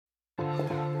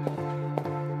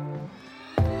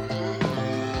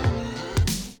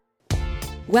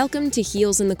Welcome to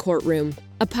Heels in the Courtroom,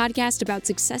 a podcast about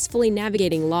successfully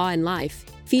navigating law and life,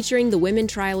 featuring the women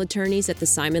trial attorneys at the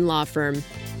Simon Law Firm.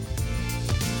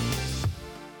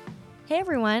 Hey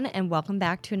everyone, and welcome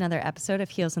back to another episode of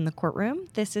Heels in the Courtroom.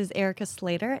 This is Erica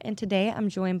Slater, and today I'm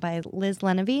joined by Liz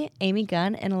Lenevy, Amy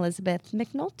Gunn, and Elizabeth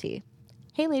McNulty.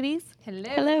 Hey ladies. Hello.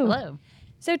 Hello.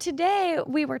 So today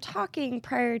we were talking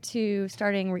prior to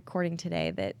starting recording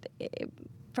today that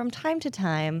from time to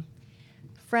time,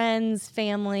 friends,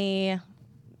 family,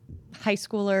 high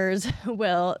schoolers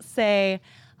will say,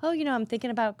 oh, I'm thinking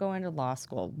about going to law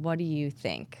school. What do you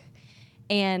think?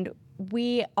 And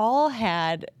we all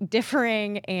had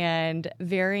differing and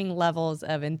varying levels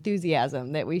of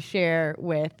enthusiasm that we share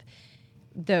with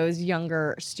those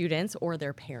younger students or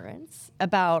their parents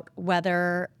about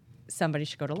whether somebody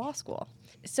should go to law school.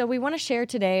 So we want to share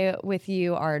today with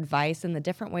you our advice and the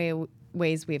different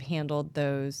ways we've handled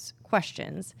those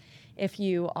questions. If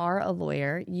you are a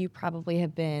lawyer, you probably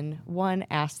have been, one,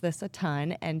 asked this a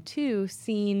ton, and two,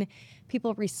 seen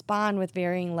people respond with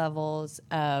varying levels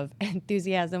of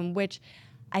enthusiasm, which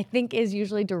I think is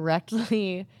usually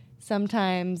directly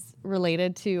sometimes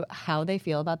related to how they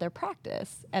feel about their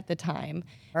practice at the time,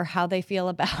 or how they feel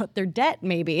about their debt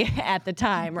maybe at the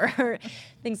time, or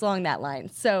things along that line.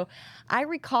 So I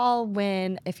recall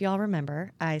when, if y'all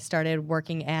remember, I started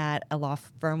working at a law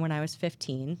firm when I was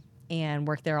 15 and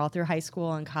worked there all through high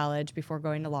school and college before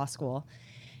going to law school.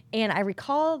 And I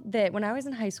recall that when I was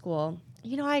in high school,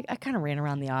 I kind of ran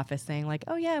around the office saying like,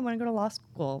 oh yeah, I want to go to law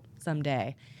school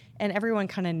someday. And everyone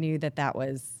kind of knew that that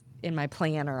was in my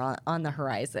plan or on the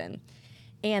horizon.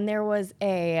 And there was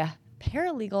a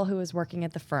paralegal who was working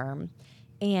at the firm,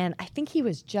 and I think he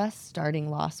was just starting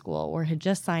law school or had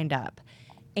just signed up.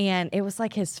 And it was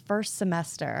like his first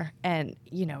semester, and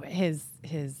his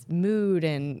mood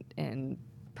and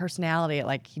personality,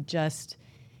 like he just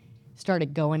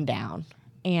started going down.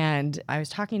 And I was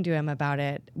talking to him about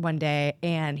it one day,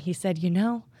 and he said,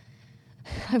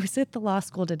 I was at the law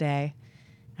school today,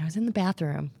 and I was in the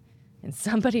bathroom, and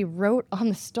somebody wrote on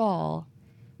the stall,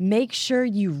 make sure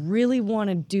you really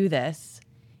want to do this,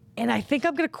 and I think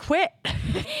I'm going to quit.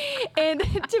 And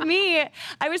to me,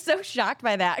 I was so shocked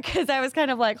by that because I was kind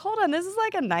of like, hold on, this is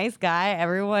like a nice guy.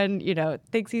 Everyone,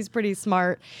 thinks he's pretty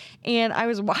smart. And I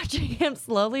was watching him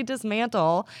slowly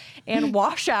dismantle and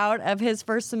wash out of his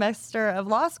first semester of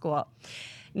law school.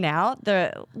 Now,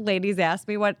 the ladies asked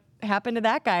me what happened to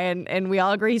that guy, and we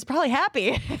all agree he's probably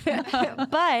happy.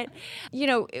 But,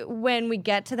 when we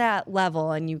get to that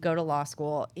level and you go to law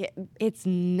school, it's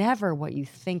never what you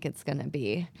think it's going to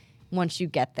be once you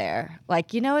get there.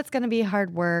 Like, it's going to be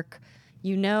hard work.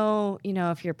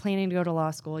 If you're planning to go to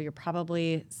law school, you're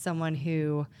probably someone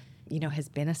who, has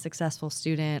been a successful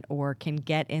student or can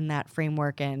get in that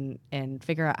framework and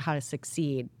figure out how to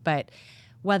succeed. But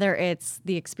whether it's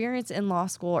the experience in law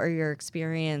school or your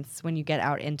experience when you get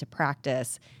out into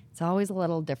practice, it's always a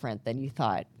little different than you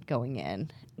thought going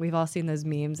in. We've all seen those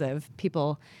memes of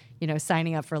people,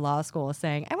 signing up for law school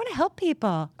saying, I want to help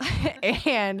people.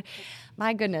 And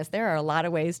my goodness, there are a lot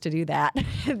of ways to do that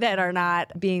that are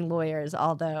not being lawyers,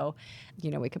 although,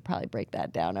 we could probably break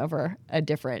that down over a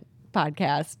different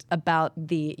podcast about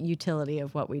the utility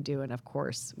of what we do. And of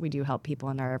course, we do help people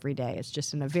in our everyday. It's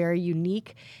just in a very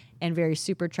unique and very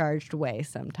supercharged way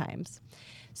sometimes.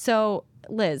 So,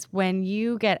 Liz, when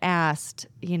you get asked,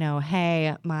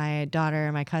 hey, my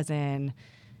daughter, my cousin,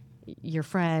 your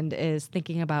friend is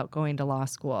thinking about going to law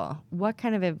school, what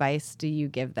kind of advice do you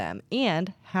give them?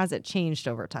 And has it changed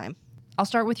over time? I'll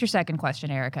start with your second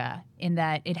question, Erica, in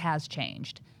that it has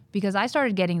changed. Because I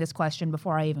started getting this question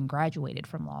before I even graduated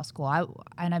from law school.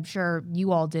 And I'm sure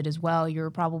you all did as well. You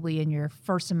were probably in your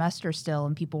first semester still,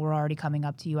 and people were already coming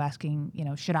up to you asking,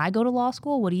 should I go to law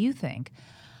school? What do you think?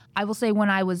 I will say when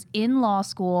I was in law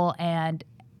school and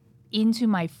into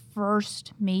my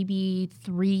first maybe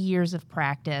 3 years of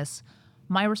practice,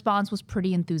 my response was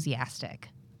pretty enthusiastic.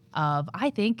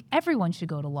 I think everyone should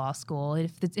go to law school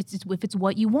if it's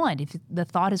what you want. If the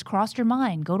thought has crossed your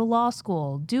mind, go to law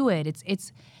school, do it.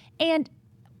 And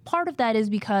part of that is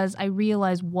because I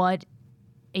realize what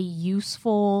a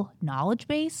useful knowledge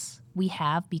base we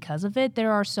have because of it.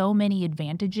 There are so many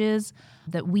advantages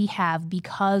that we have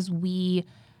because we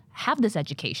have this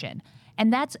education.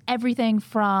 And that's everything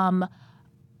from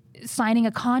signing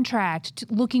a contract, to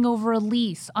looking over a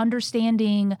lease,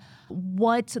 understanding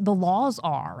what the laws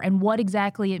are and what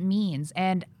exactly it means.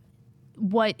 And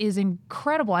what is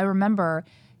incredible, I remember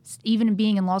even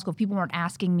being in law school, people weren't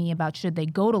asking me about should they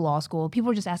go to law school. People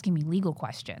were just asking me legal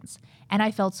questions. And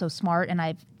I felt so smart, and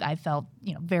I felt,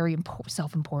 very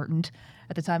self-important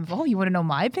at the time of, oh, you want to know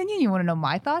my opinion? You want to know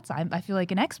my thoughts? I feel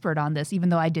like an expert on this, even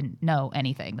though I didn't know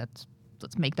anything. Let's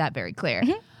make that very clear.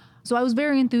 Mm-hmm. So I was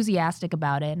very enthusiastic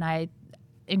about it, and I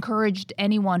encouraged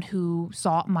anyone who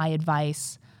sought my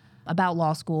advice about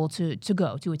law school to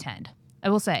attend. I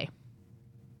will say,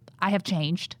 I have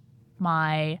changed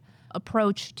my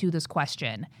approach to this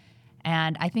question,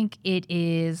 and I think it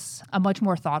is a much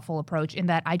more thoughtful approach in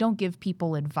that I don't give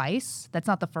people advice. That's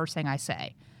not the first thing I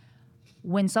say.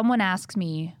 When someone asks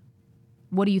me,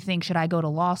 what do you think, should I go to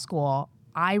law school?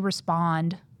 I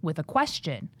respond with a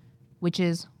question, which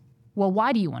is, well,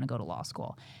 why do you want to go to law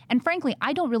school? And frankly,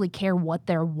 I don't really care what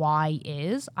their why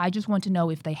is. I just want to know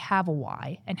if they have a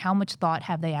why and how much thought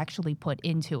have they actually put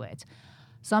into it.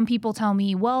 Some people tell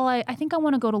me, well, I think I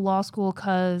want to go to law school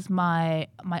because my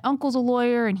uncle's a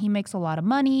lawyer and he makes a lot of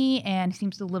money and he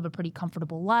seems to live a pretty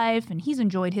comfortable life and he's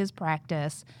enjoyed his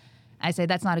practice. I say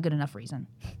that's not a good enough reason.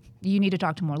 You need to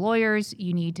talk to more lawyers.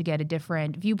 You need to get a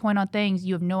different viewpoint on things.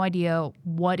 You have no idea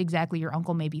what exactly your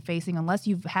uncle may be facing unless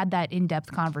you've had that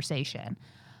in-depth conversation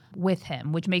with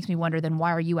him, which makes me wonder, then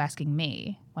why are you asking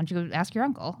me? Why don't you go ask your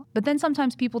uncle? But then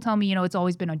sometimes people tell me, it's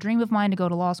always been a dream of mine to go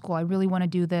to law school. I really want to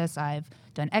do this. I've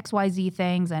done XYZ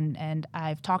things and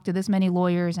I've talked to this many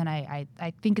lawyers and I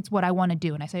think it's what I want to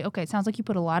do. And I say, okay, it sounds like you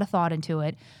put a lot of thought into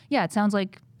it. Yeah, it sounds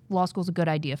like law school's a good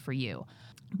idea for you.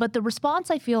 But the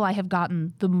response I feel I have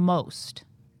gotten the most,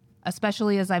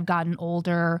 especially as I've gotten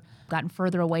older, gotten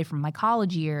further away from my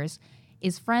college years,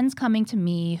 is friends coming to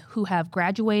me who have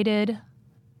graduated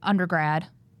undergrad,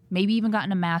 maybe even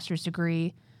gotten a master's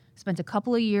degree, spent a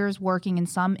couple of years working in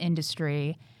some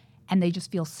industry, and they just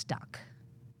feel stuck.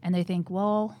 And they think,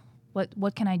 well,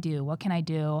 what can I do? What can I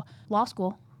do? Law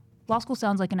school. Law school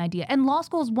sounds like an idea. And law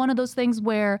school is one of those things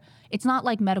where it's not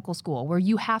like medical school, where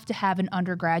you have to have an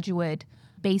undergraduate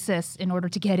basis in order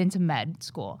to get into med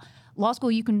school. Law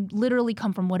school, you can literally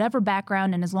come from whatever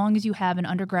background, and as long as you have an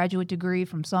undergraduate degree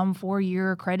from some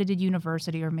 4-year accredited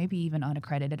university, or maybe even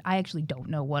unaccredited, I actually don't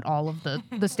know what all of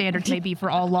the standards may be for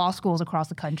all law schools across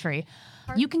the country,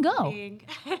 you can go.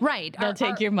 Right. They'll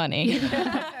take your money. You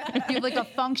have like a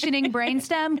functioning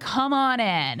brainstem, come on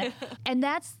in. And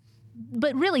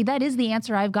but really, that is the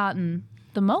answer I've gotten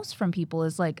the most from people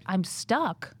is like, I'm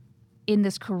stuck in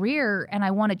this career and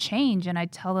I want to change. And I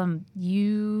tell them,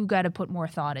 you got to put more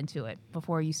thought into it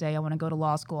before you say, I want to go to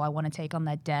law school. I want to take on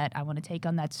that debt. I want to take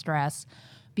on that stress.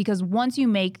 Because once you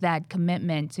make that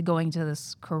commitment to going to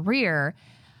this career,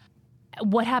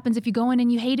 what happens if you go in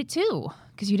and you hate it too?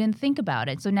 Because you didn't think about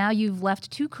it. So now you've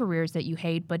left 2 careers that you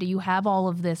hate, but you have all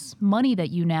of this money that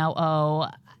you now owe.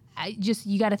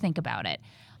 You got to think about it.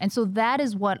 And so that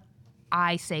is what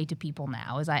I say to people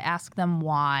now is I ask them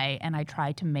why, and I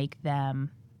try to make them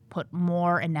put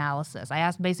more analysis. I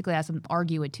basically ask them,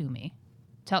 argue it to me.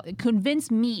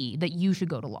 Convince me that you should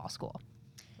go to law school.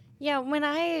 Yeah, when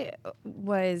I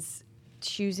was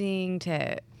choosing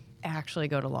to actually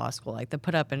go to law school, like the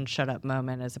put up and shut up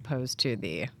moment as opposed to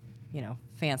the,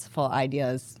 fanciful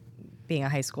ideas being a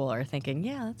high schooler thinking,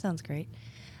 yeah, that sounds great.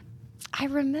 I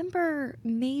remember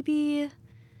maybe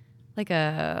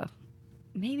a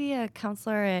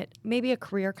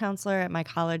career counselor at my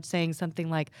college saying something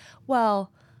like,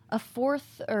 well, a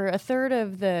third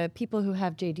of the people who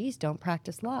have JDs don't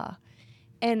practice law,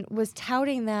 and was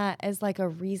touting that as like a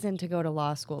reason to go to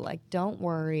law school. Like, don't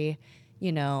worry,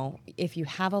 if you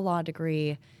have a law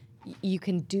degree, you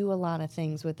can do a lot of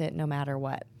things with it no matter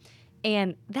what.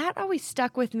 And that always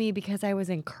stuck with me because I was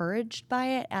encouraged by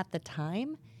it at the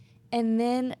time. And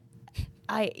then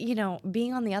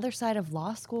being on the other side of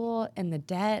law school and the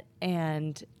debt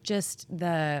and just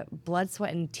the blood,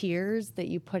 sweat, and tears that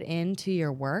you put into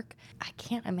your work, I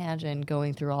can't imagine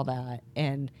going through all that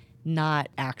and not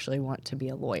actually want to be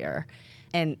a lawyer.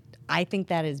 And I think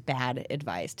that is bad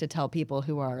advice to tell people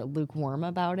who are lukewarm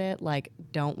about it. Like,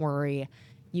 don't worry,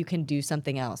 you can do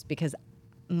something else. Because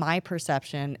my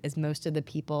perception is most of the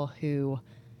people who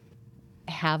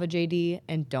have a JD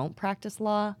and don't practice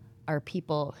law are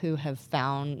people who have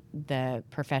found the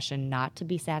profession not to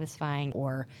be satisfying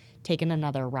or taken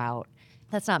another route.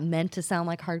 That's not meant to sound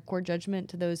like hardcore judgment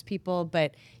to those people,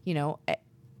 but,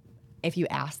 if you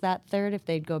ask that third if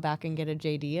they'd go back and get a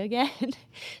JD again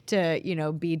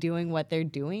to, be doing what they're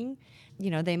doing,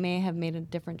 they may have made a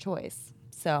different choice.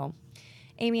 So,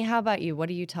 Amy, how about you? What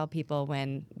do you tell people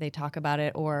when they talk about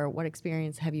it, or what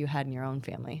experience have you had in your own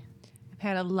family? I've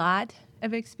had a lot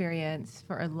of experience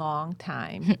for a long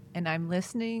time, and I'm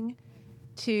listening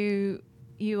to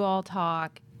you all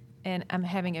talk, and I'm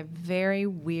having a very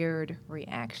weird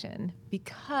reaction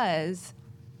because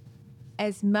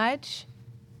as much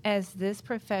as this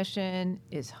profession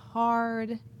is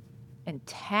hard and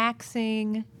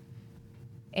taxing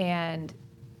and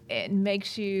it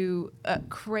makes you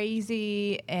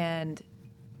crazy and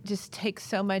just takes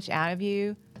so much out of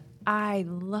you, I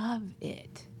love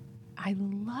it. I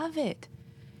love it.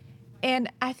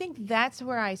 And I think that's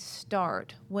where I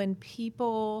start when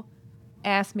people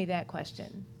ask me that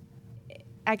question.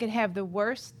 I could have the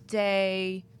worst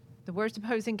day, the worst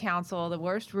opposing counsel, the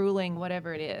worst ruling,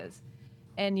 whatever it is.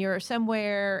 And you're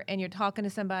somewhere and you're talking to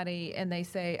somebody and they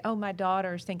say, oh, my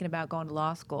daughter's thinking about going to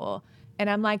law school. And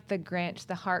I'm like the Grinch,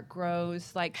 the heart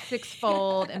grows like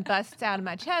sixfold and busts out of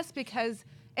my chest because,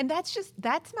 and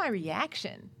that's my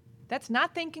reaction. That's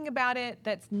not thinking about it.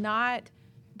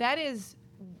 That is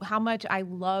how much I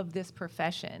love this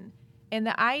profession. And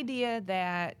the idea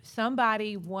that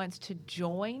somebody wants to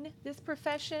join this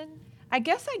profession, I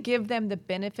guess I give them the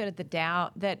benefit of the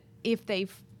doubt that if they've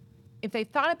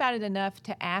thought about it enough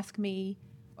to ask me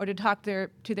or to talk to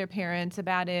their parents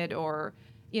about it or,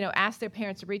 ask their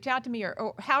parents to reach out to me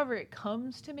or however it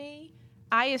comes to me,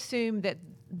 I assume that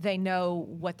they know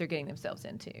what they're getting themselves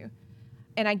into.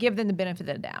 And I give them the benefit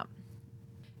of the doubt.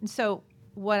 And so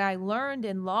what I learned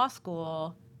in law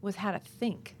school was how to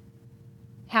think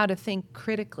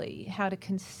critically, how to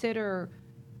consider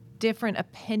different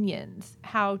opinions,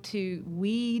 how to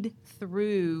weed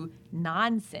through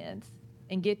nonsense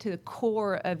and get to the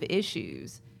core of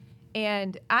issues.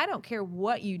 And I don't care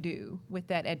what you do with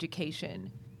that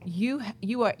education, you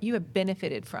have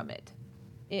benefited from it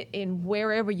in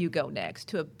wherever you go next,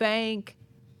 to a bank,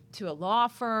 to a law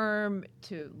firm,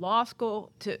 to law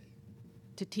school, to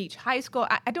teach high school.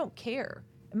 I don't care.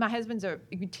 My husband's a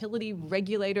utility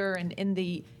regulator and in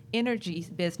the energy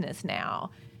business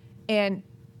now. And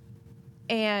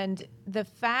the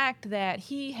fact that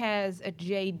he has a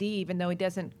JD, even though he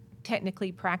doesn't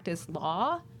technically practice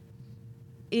law,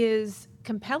 is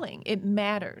compelling. It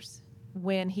matters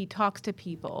when he talks to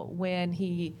people, when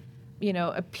he,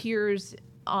 appears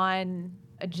on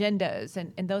agendas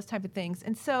and those type of things.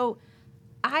 And so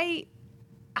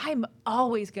I'm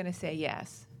always going to say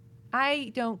yes.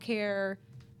 I don't care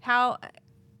how,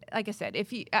 like I said,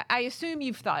 I assume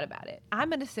you've thought about it. I'm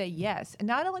going to say yes. And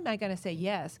not only am I going to say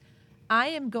yes, I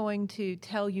am going to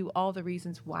tell you all the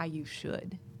reasons why you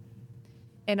should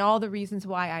and all the reasons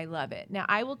why I love it. Now,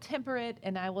 I will temper it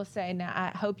and I will say, now,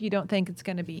 I hope you don't think it's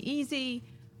going to be easy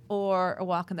or a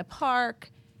walk in the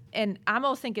park. And I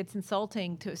almost think it's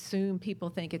insulting to assume people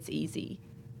think it's easy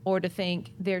or to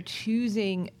think they're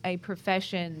choosing a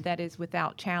profession that is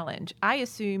without challenge. I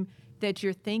assume that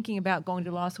you're thinking about going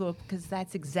to law school because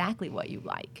that's exactly what you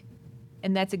like.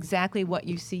 And that's exactly what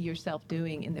you see yourself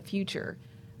doing in the future.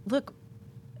 Look,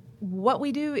 what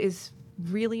we do is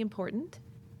really important,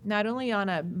 not only on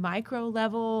a micro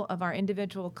level of our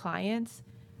individual clients,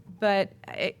 but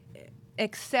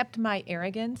accept my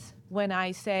arrogance when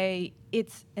I say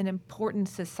it's an important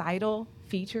societal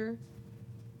feature.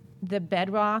 The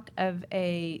bedrock of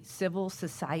a civil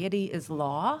society is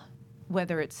law,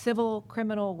 whether it's civil,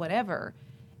 criminal, whatever.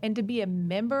 And to be a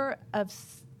member of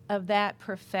that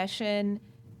profession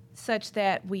such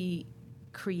that we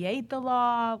create the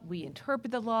law, we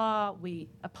interpret the law, we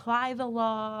apply the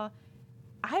law.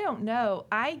 I don't know.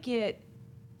 I get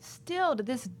still to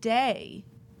this day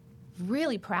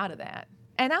really proud of that.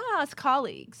 And I'll ask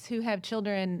colleagues who have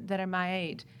children that are my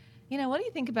age, what do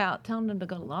you think about telling them to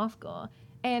go to law school?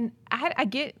 And I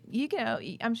get,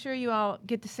 I'm sure you all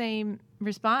get the same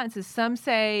responses. Some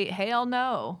say, hell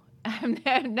no. I'm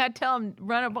not telling them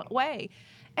run away.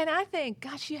 And I think,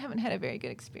 gosh, you haven't had a very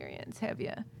good experience, have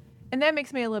you? And that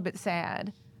makes me a little bit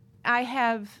sad. I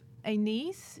have a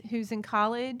niece who's in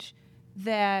college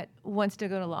that wants to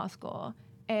go to law school.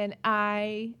 And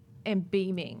I am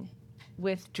beaming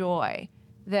with joy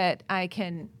that I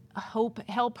can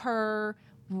help her,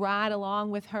 ride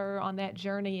along with her on that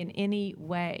journey in any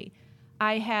way.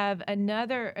 I have a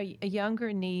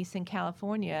younger niece in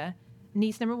California.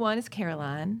 Niece number 1 is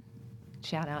Caroline.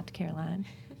 Shout out to Caroline.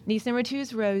 Niece number 2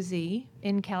 is Rosie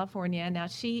in California. Now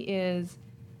she is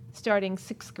starting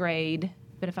 6th grade,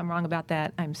 but if I'm wrong about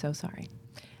that, I'm so sorry.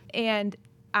 And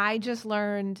I just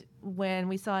learned when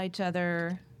we saw each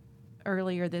other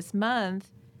earlier this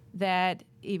month that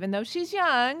even though she's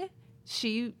young,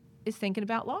 she is thinking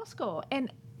about law school. And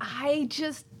I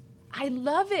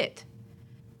love it.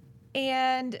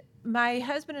 And my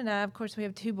husband and I, of course, we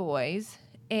have 2 boys.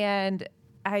 And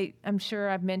I'm sure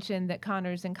I've mentioned that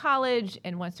Connor's in college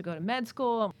and wants to go to med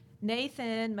school.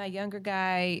 Nathan, my younger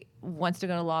guy, wants to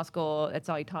go to law school. That's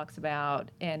all he talks about,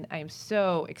 and I'm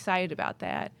so excited about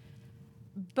that.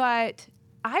 But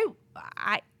I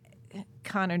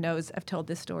Connor knows I've told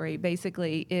this story.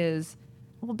 Basically, is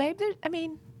well, babe.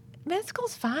 Med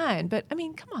school's fine, but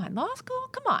come on, law school,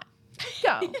 come on,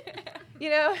 go.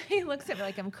 He looks at me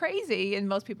like I'm crazy, and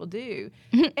most people do.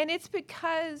 And it's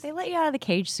because They let you out of the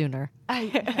cage sooner. I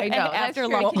know. After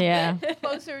that's law, true. yeah.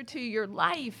 Closer to your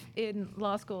life in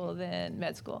law school than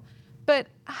med school. But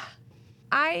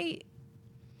I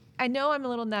know I'm a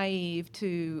little naive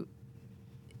to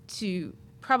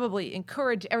probably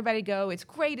encourage everybody to go. It's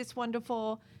great, it's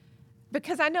wonderful,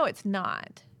 because I know it's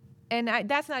not. And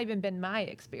that's not even been my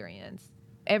experience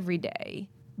every day.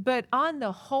 But on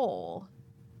the whole,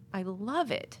 I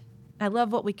love it. I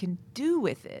love what we can do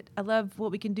with it. I love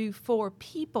what we can do for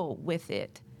people with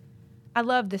it. I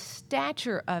love the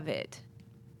stature of it.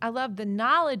 I love the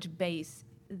knowledge base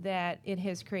that it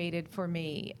has created for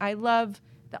me. I love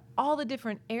all the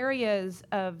different areas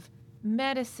of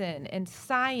medicine and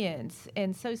science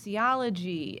and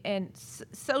sociology and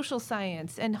social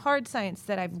science and hard science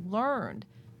that I've learned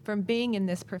from being in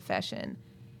this profession.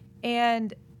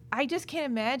 And I just can't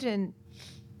imagine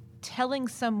telling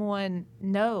someone,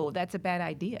 no, that's a bad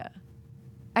idea.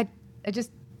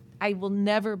 I will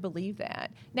never believe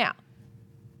that. Now,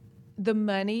 the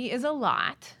money is a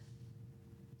lot.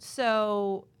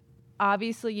 So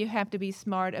obviously you have to be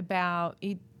smart about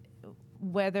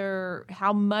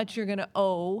how much you're going to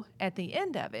owe at the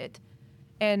end of it,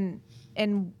 and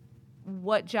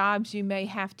what jobs you may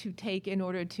have to take in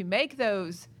order to make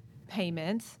those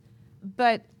payments.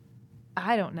 But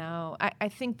I don't know. I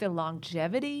think the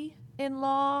longevity in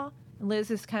law, Liz,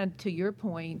 is kind of to your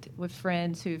point with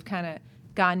friends who've kind of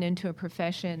gotten into a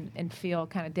profession and feel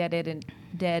kind of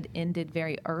dead-ended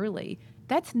very early.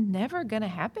 That's never going to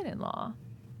happen in law.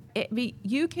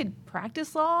 You could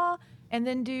practice law and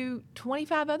then do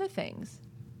 25 other things,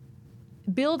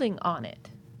 building on it.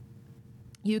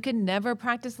 You can never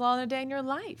practice law in a day in your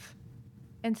life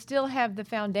and still have the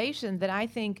foundation that I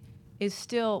think is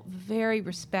still very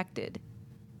respected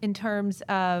in terms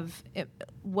of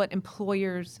what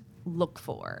employers look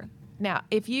for. Now,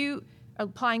 if you are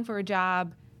applying for a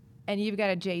job and you've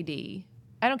got a JD,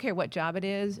 I don't care what job it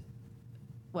is.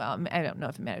 Well, I don't know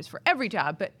if it matters for every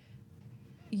job, but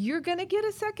you're going to get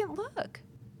a second look.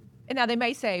 And now they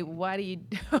may say, why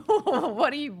didn't you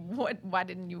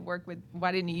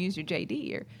use your JD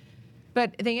here?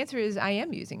 But the answer is I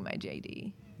am using my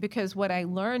JD, because what I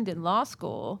learned in law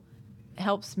school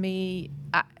helps me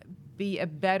be a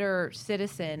better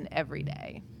citizen every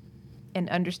day and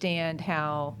understand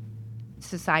how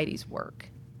societies work.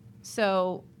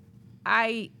 So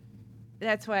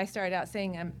that's why I started out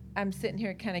saying I'm sitting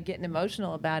here kind of getting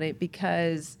emotional about it,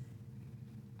 because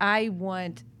I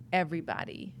want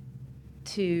everybody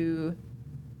to,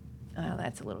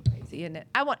 that's a little crazy, isn't it?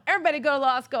 I want everybody to go to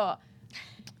law school.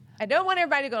 I don't want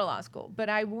everybody to go to law school, but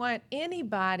I want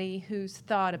anybody who's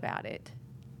thought about it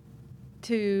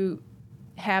to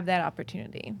have that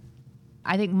opportunity.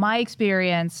 I think my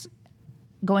experience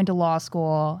going to law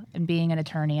school and being an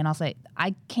attorney, and I'll say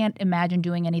I can't imagine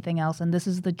doing anything else, and this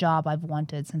is the job I've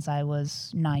wanted since I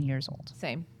was 9 years old.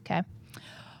 Same. Okay.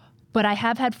 But I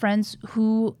have had friends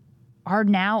who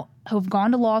have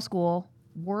gone to law school,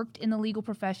 worked in the legal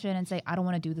profession, and say, I don't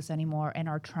want to do this anymore, and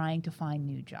are trying to find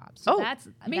new jobs. So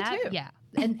me too. Yeah.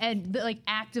 And like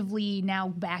actively now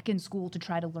back in school to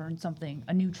try to learn something,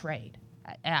 a new trade.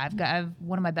 I've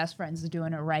one of my best friends is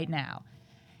doing it right now.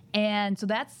 And so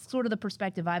that's sort of the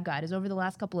perspective I've got, is over the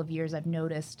last couple of years, I've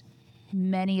noticed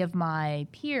many of my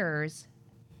peers,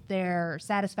 their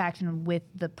satisfaction with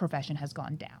the profession has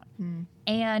gone down.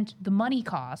 And the money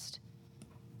cost,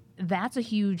 that's a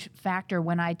huge factor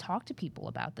when I talk to people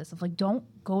about this. Of like, don't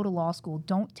go to law school.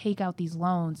 Don't take out these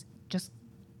loans just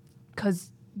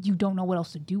because you don't know what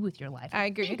else to do with your life. I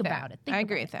agree Think with about that. it. I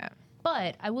agree with that.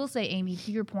 But I will say, Amy,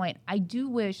 to your point, I do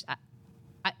wish,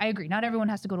 I agree, not everyone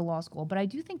has to go to law school, but I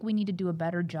do think we need to do a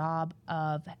better job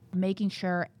of making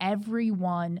sure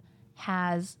everyone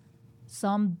has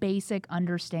some basic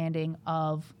understanding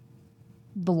of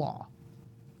the law,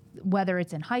 whether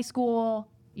it's in high school,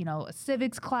 a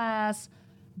civics class,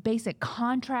 basic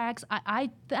contracts.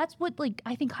 That's what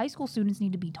I think high school students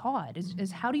need to be taught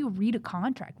is how do you read a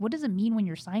contract? What does it mean when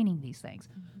you're signing these things?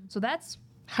 So that's,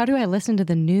 how do I listen to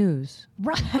the news?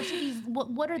 right.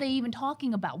 What are they even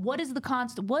talking about? What is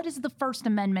the First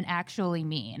Amendment actually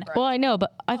mean? Well, I know,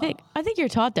 but I think you're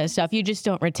taught that stuff. You just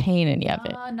don't retain any of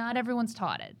it. Not everyone's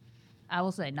taught it. I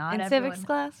will say not In everyone. civics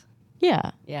class?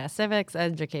 Yeah. Yeah, civics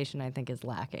education, I think, is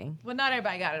lacking. Well, not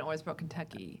everybody got an Owensboro,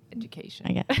 Kentucky education.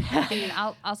 I guess. I mean,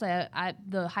 I'll say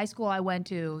the high school I went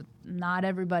to, not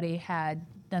everybody had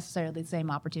necessarily the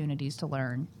same opportunities to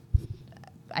learn.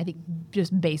 I think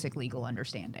just basic legal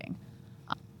understanding.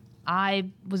 I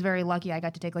was very lucky. I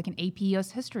got to take like an AP US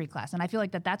history class, and I feel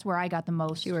like that's where I got the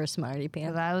most. You were a smarty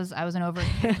Because pants. I was an over.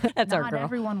 That's our not girl.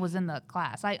 everyone was in the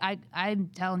class.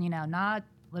 I'm telling you now,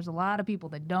 there's a lot of people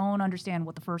that don't understand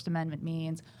what the First Amendment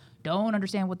means, don't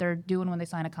understand what they're doing when they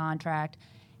sign a contract,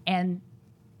 and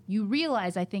you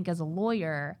realize, I think, as a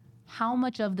lawyer, how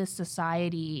much of this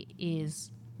society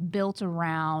is built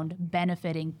around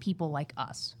benefiting people like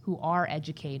us who are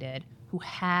educated, who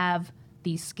have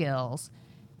these skills,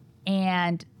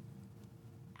 and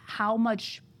how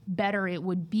much better it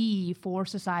would be for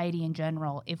society in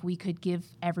general if we could give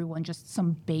everyone just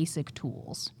some basic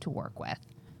tools to work with.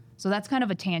 So that's kind of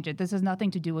a tangent. This has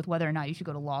nothing to do with whether or not you should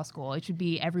go to law school. It should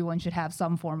be everyone should have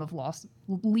some form of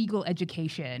legal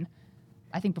education,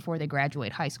 I think, before they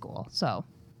graduate high school. So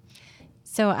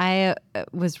I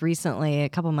was recently, a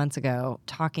couple months ago,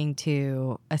 talking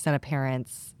to a set of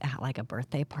parents at like a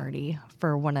birthday party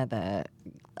for one of the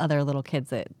other little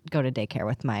kids that go to daycare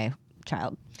with my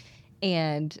child.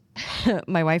 And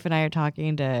my wife and I are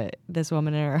talking to this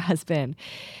woman and her husband.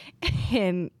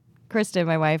 And Kristen,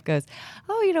 my wife, goes,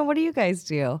 "Oh, what do you guys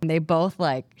do?" And they both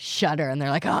like shudder and they're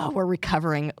like, "Oh, we're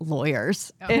recovering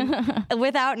lawyers," and,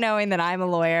 without knowing that I'm a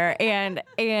lawyer and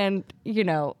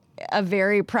a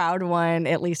very proud one,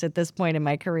 at least at this point in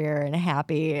my career, and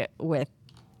happy with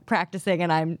practicing.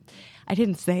 And I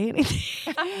didn't say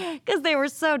anything because they were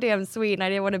so damn sweet and I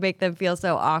didn't want to make them feel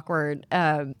so awkward.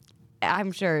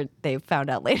 I'm sure they found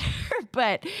out later,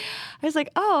 but I was like,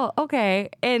 oh,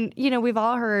 okay. And, we've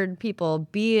all heard people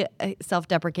be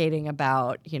self-deprecating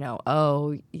about,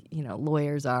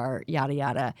 lawyers are yada,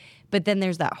 yada. But then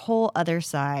there's that whole other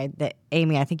side that,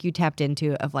 Amy, I think you tapped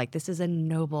into of like, this is a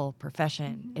noble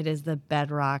profession. Mm-hmm. It is the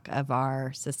bedrock of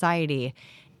our society.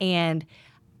 And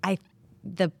I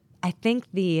think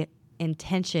the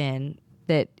intention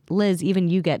that, Liz, even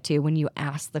you get to when you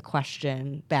ask the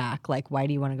question back, like, why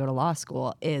do you want to go to law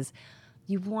school, is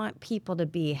you want people to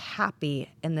be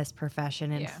happy in this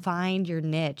profession and find your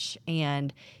niche.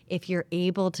 And if you're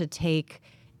able to take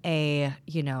a,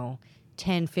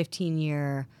 10,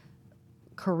 15-year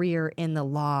career in the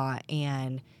law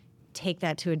and take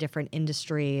that to a different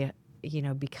industry,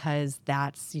 because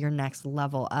that's your next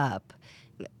level up,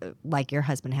 like your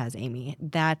husband has, Amy,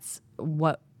 that's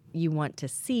what you want to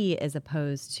see, as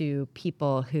opposed to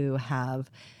people who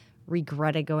have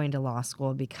regretted going to law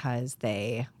school because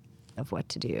they of what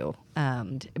to do.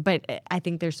 But I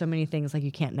think there's so many things like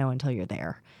you can't know until you're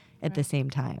there at the same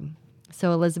time.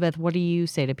 So Elizabeth, what do you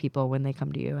say to people when they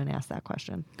come to you and ask that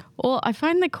question? Well, I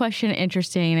find the question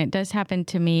interesting, and it does happen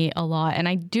to me a lot. And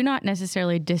I do not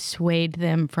necessarily dissuade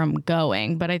them from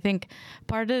going, but I think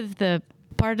part of the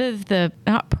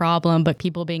not problem, but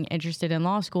people being interested in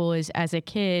law school is, as a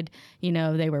kid,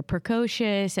 they were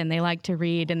precocious and they like to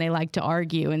read and they like to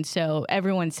argue. And so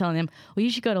everyone's telling them, well,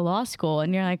 you should go to law school.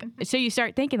 And you're like, so you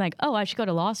start thinking like, oh, I should go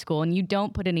to law school. And you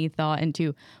don't put any thought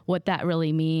into what that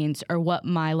really means or what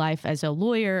my life as a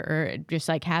lawyer or just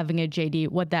like having a JD,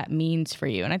 what that means for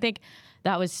you. And I think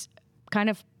that was kind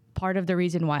of part of the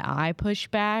reason why I push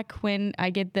back when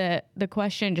I get the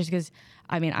question, just because,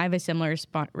 I have a similar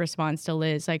response to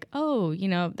Liz, like, oh,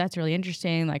 that's really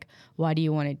interesting. Like, why do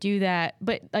you want to do that?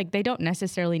 But like, they don't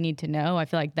necessarily need to know. I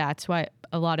feel like that's why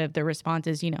a lot of the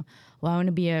responses, well, I want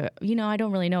to be I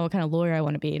don't really know what kind of lawyer I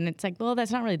want to be. And it's like, well,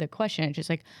 that's not really the question. It's just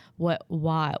like,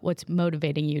 what's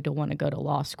motivating you to want to go to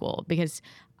law school? Because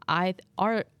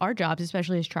our jobs,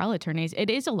 especially as trial attorneys, it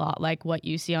is a lot like what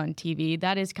you see on TV.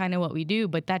 That is kind of what we do,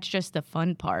 but that's just the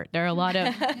fun part. There are a lot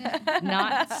of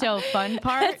not so fun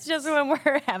parts. It's just when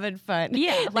we're having fun.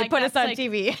 Yeah, they put us on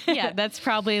TV. Yeah, that's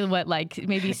probably what, like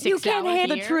maybe 6 hours. You can't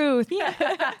handle the truth. Yeah,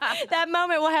 that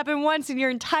moment will happen once in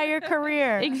your entire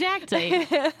career. Exactly.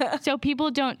 So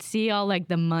people don't see all like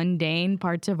the mundane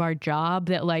parts of our job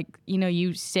that, like,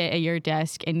 you sit at your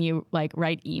desk and you like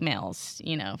write emails,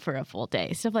 for a full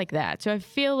day, stuff like that. So I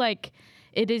feel like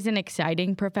it is an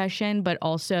exciting profession, but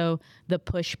also the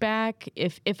pushback.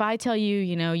 If I tell you,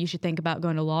 you should think about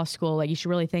going to law school, like you should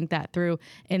really think that through,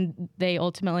 and they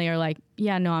ultimately are like,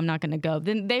 yeah, no, I'm not going to go,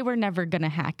 then they were never going to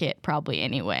hack it probably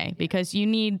anyway, because you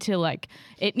need to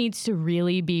it needs to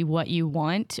really be what you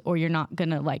want, or you're not going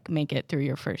to make it through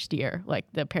your first year, like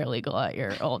the paralegal at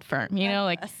your old firm,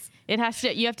 it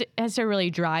has to really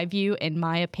drive you, in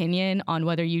my opinion, on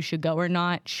whether you should go or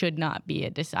not, should not be a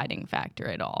deciding factor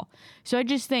at all. So I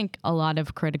just think a lot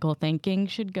of critical thinking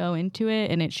should go into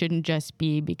it, and it shouldn't just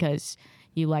be because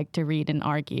you like to read and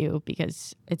argue,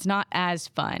 because it's not as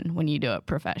fun when you do it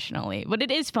professionally. But it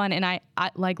is fun, and I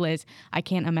like Liz, I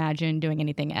can't imagine doing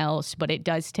anything else, but it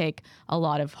does take a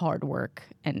lot of hard work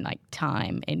and like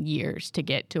time and years to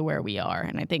get to where we are.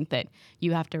 And I think that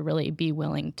you have to really be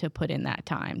willing to put in that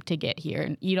time to get here.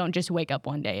 And you don't just wake up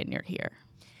one day and you're here.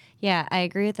 Yeah, I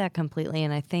agree with that completely.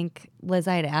 And I think, Liz,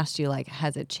 I had asked you, like,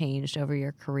 has it changed over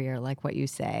your career, like what you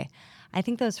say? I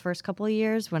think those first couple of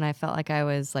years when I felt like I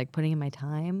was like putting in my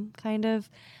time kind of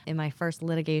in my first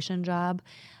litigation job,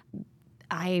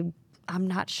 I'm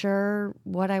not sure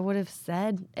what I would have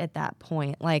said at that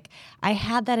point. Like, I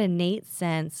had that innate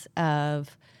sense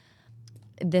of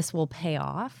this will pay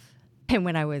off. And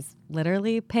when I was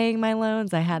literally paying my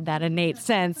loans, I had that innate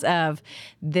sense of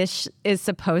this is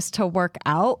supposed to work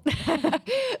out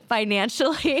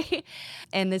financially.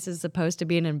 And this is supposed to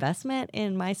be an investment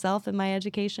in myself and my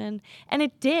education. And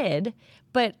it did.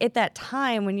 But at that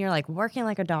time, when you're like working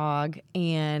like a dog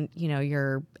and, you know,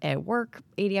 you're at work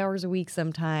 80 hours a week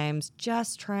sometimes,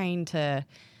 just trying to,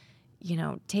 you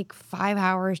know, take 5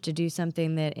 hours to do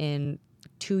something that in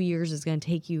 2 years is going to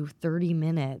take you 30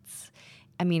 minutes.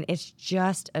 I mean, it's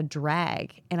just a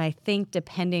drag. And I think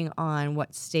depending on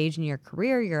what stage in your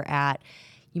career you're at,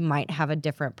 you might have a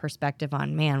different perspective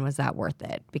on, man, was that worth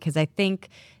it? Because I think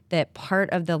that part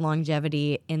of the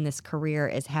longevity in this career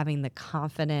is having the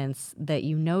confidence that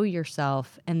you know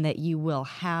yourself and that you will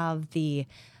have the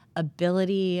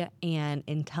ability and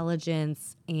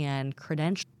intelligence and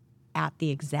credentials at the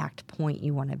exact point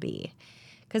you want to be.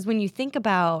 Because when you think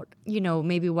about, you know,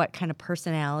 maybe what kind of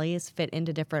personalities fit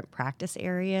into different practice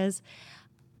areas,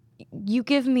 you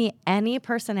give me any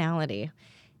personality,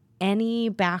 any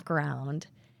background,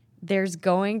 there's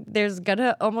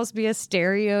gonna almost be a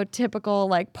stereotypical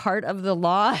like part of the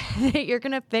law that you're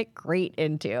gonna fit great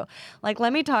into. Like,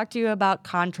 let me talk to you about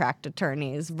contract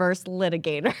attorneys versus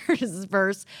litigators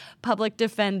versus public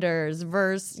defenders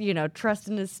versus, you know, trust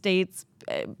and estates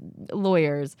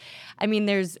lawyers. I mean,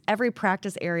 there's every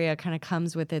practice area kind of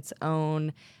comes with its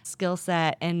own skill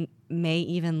set and may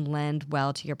even lend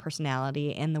well to your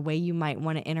personality and the way you might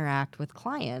want to interact with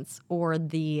clients or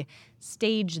the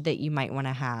stage that you might want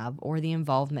to have or the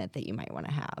involvement that you might want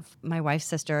to have. My wife's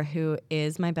sister, who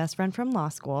is my best friend from law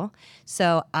school,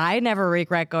 so I never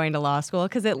regret going to law school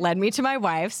because it led me to my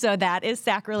wife, so that is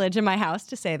sacrilege in my house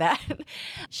to say that.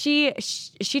 She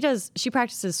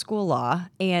practices school law,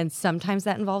 and sometimes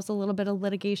that involves a little bit of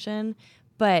litigation,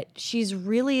 but she's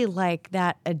really like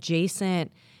that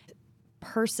adjacent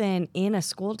person in a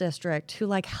school district who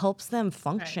like helps them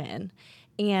function.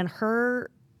 Right. And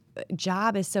her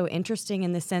job is so interesting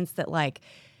in the sense that, like,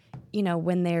 you know,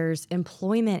 when there's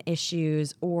employment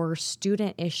issues or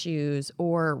student issues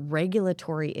or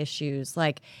regulatory issues,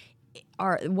 like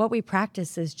what we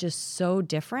practice is just so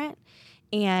different.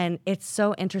 And it's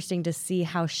so interesting to see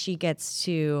how she gets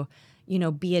to, you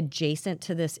know, be adjacent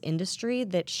to this industry,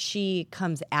 that she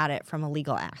comes at it from a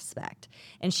legal aspect.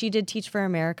 And she did Teach for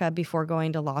America before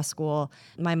going to law school.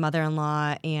 My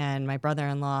mother-in-law and my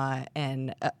brother-in-law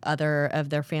and other of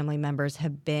their family members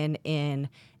have been in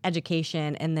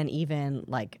education and then even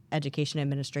like education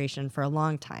administration for a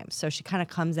long time. So she kind of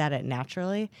comes at it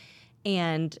naturally.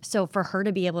 And so for her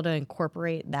to be able to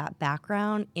incorporate that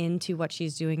background into what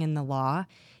she's doing in the law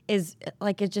is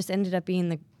like, it just ended up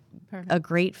being a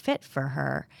great fit for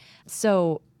her.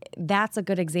 So that's a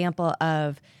good example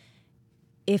of,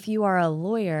 if you are a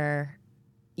lawyer,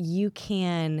 you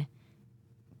can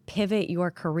pivot your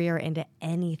career into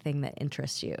anything that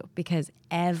interests you, because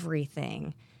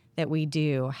everything that we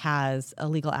do has a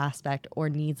legal aspect or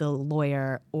needs a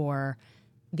lawyer, or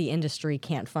the industry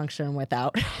can't function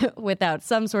without without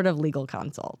some sort of legal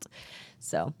consult.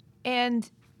 So, and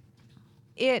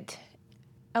it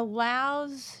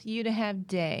allows you to have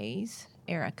days,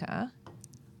 Erica,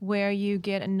 where you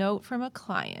get a note from a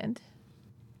client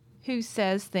who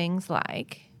says things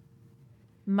like,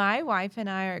 my wife and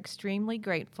I are extremely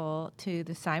grateful to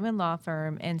the Simon Law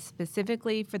Firm, and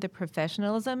specifically for the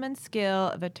professionalism and skill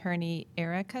of attorney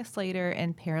Erica Slater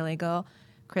and paralegal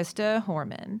Krista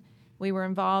Horman. We were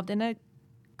involved in a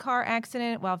car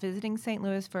accident while visiting St.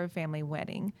 Louis for a family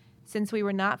wedding. Since we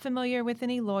were not familiar with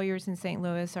any lawyers in St.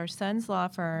 Louis, our son's law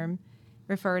firm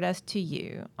referred us to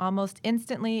you. Almost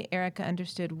instantly, Erica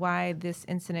understood why this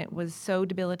incident was so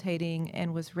debilitating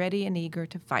and was ready and eager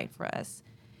to fight for us.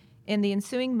 In the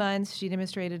ensuing months, she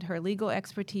demonstrated her legal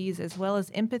expertise as well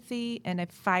as empathy and a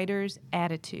fighter's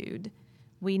attitude.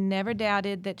 We never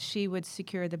doubted that she would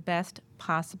secure the best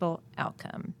possible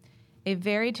outcome. A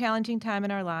very challenging time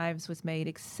in our lives was made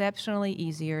exceptionally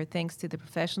easier thanks to the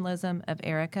professionalism of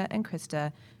Erica and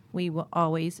Krista. We will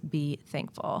always be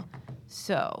thankful.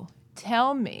 So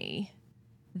tell me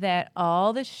that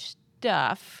all the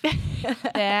stuff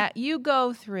that you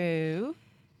go through,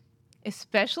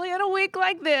 especially on a week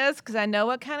like this, because I know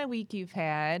what kind of week you've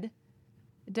had,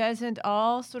 doesn't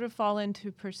all sort of fall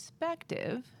into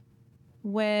perspective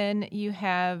when you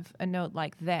have a note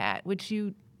like that, which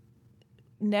you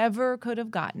never could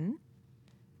have gotten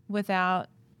without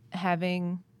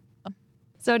having.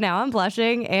 So now I'm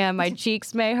blushing and my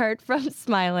cheeks may hurt from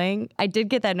smiling. I did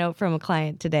get that note from a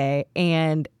client today,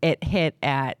 and it hit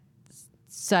at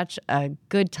such a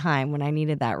good time when I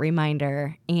needed that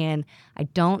reminder. And I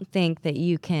don't think that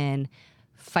you can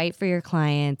fight for your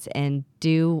clients and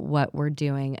do what we're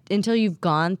doing until you've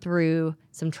gone through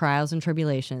some trials and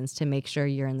tribulations to make sure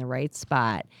you're in the right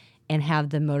spot and have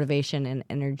the motivation and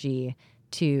energy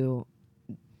to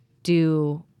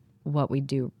do what we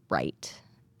do right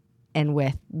and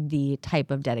with the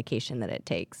type of dedication that it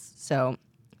takes. So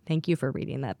thank you for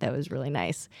reading that. That was really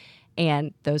nice.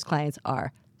 And those clients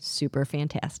are super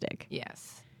fantastic.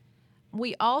 Yes.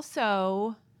 We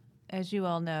also, as you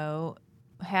all know,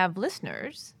 have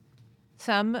listeners,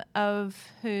 some of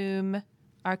whom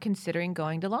are considering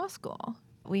going to law school.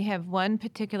 We have one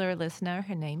particular listener.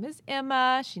 Her name is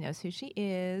Emma. She knows who she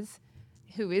is,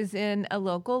 who is in a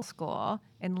local school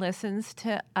and listens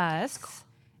to us.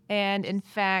 And in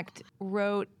fact,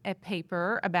 wrote a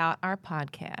paper about our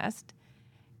podcast.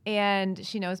 And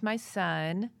she knows my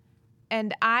son.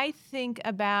 And I think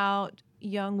about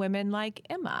young women like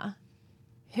Emma,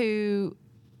 who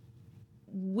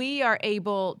we are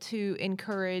able to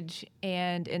encourage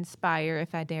and inspire,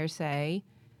 if I dare say,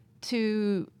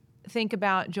 to think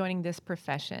about joining this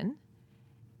profession.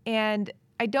 And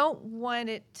I don't want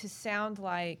it to sound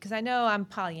like, because I know I'm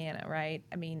Pollyanna, right?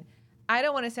 I mean, I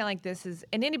don't want to sound like this is,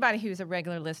 and anybody who's a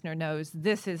regular listener knows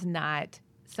this is not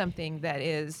something that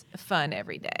is fun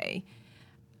every day.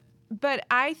 But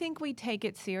I think we take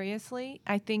it seriously.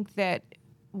 I think that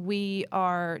we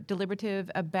are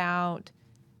deliberative about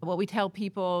what we tell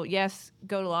people. Yes,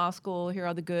 go to law school. Here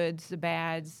are the goods, the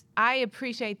bads. I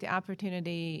appreciate the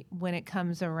opportunity when it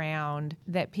comes around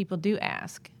that people do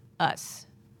ask us,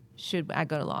 should I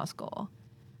go to law school?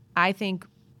 I think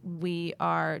we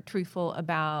are truthful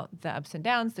about the ups and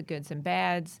downs, the goods and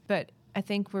bads, but I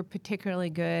think we're particularly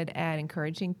good at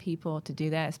encouraging people to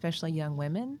do that, especially young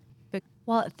women.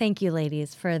 Well, thank you,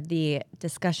 ladies, for the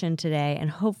discussion today, and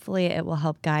hopefully it will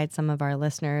help guide some of our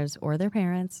listeners or their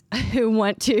parents who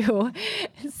want to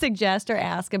suggest or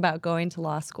ask about going to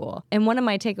law school. And one of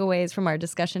my takeaways from our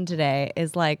discussion today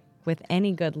is, like with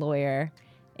any good lawyer,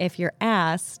 if you're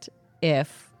asked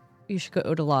if you should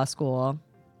go to law school,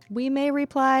 we may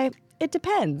reply, it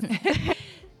depends.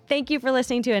 Thank you for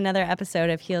listening to another episode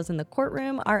of Heels in the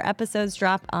Courtroom. Our episodes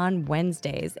drop on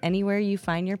Wednesdays, anywhere you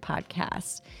find your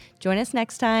podcast. Join us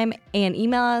next time and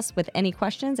email us with any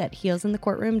questions at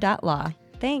heelsinthecourtroom.law.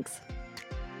 Thanks.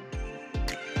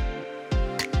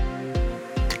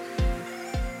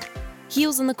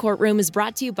 Heels in the Courtroom is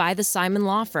brought to you by the Simon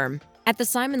Law Firm. At the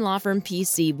Simon Law Firm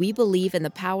PC, we believe in the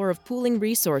power of pooling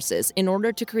resources in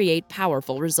order to create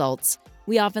powerful results.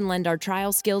 We often lend our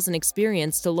trial skills and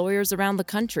experience to lawyers around the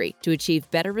country to achieve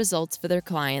better results for their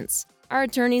clients. Our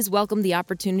attorneys welcome the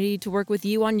opportunity to work with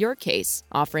you on your case,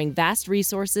 offering vast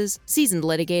resources, seasoned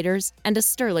litigators, and a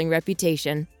sterling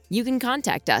reputation. You can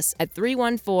contact us at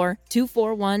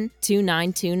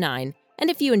 314-241-2929. And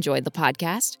if you enjoyed the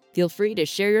podcast, feel free to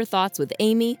share your thoughts with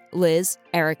Amy, Liz,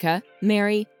 Erica,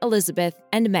 Mary, Elizabeth,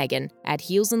 and Megan at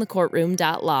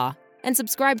heelsinthecourtroom.law. And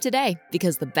subscribe today,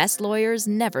 because the best lawyers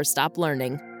never stop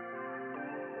learning.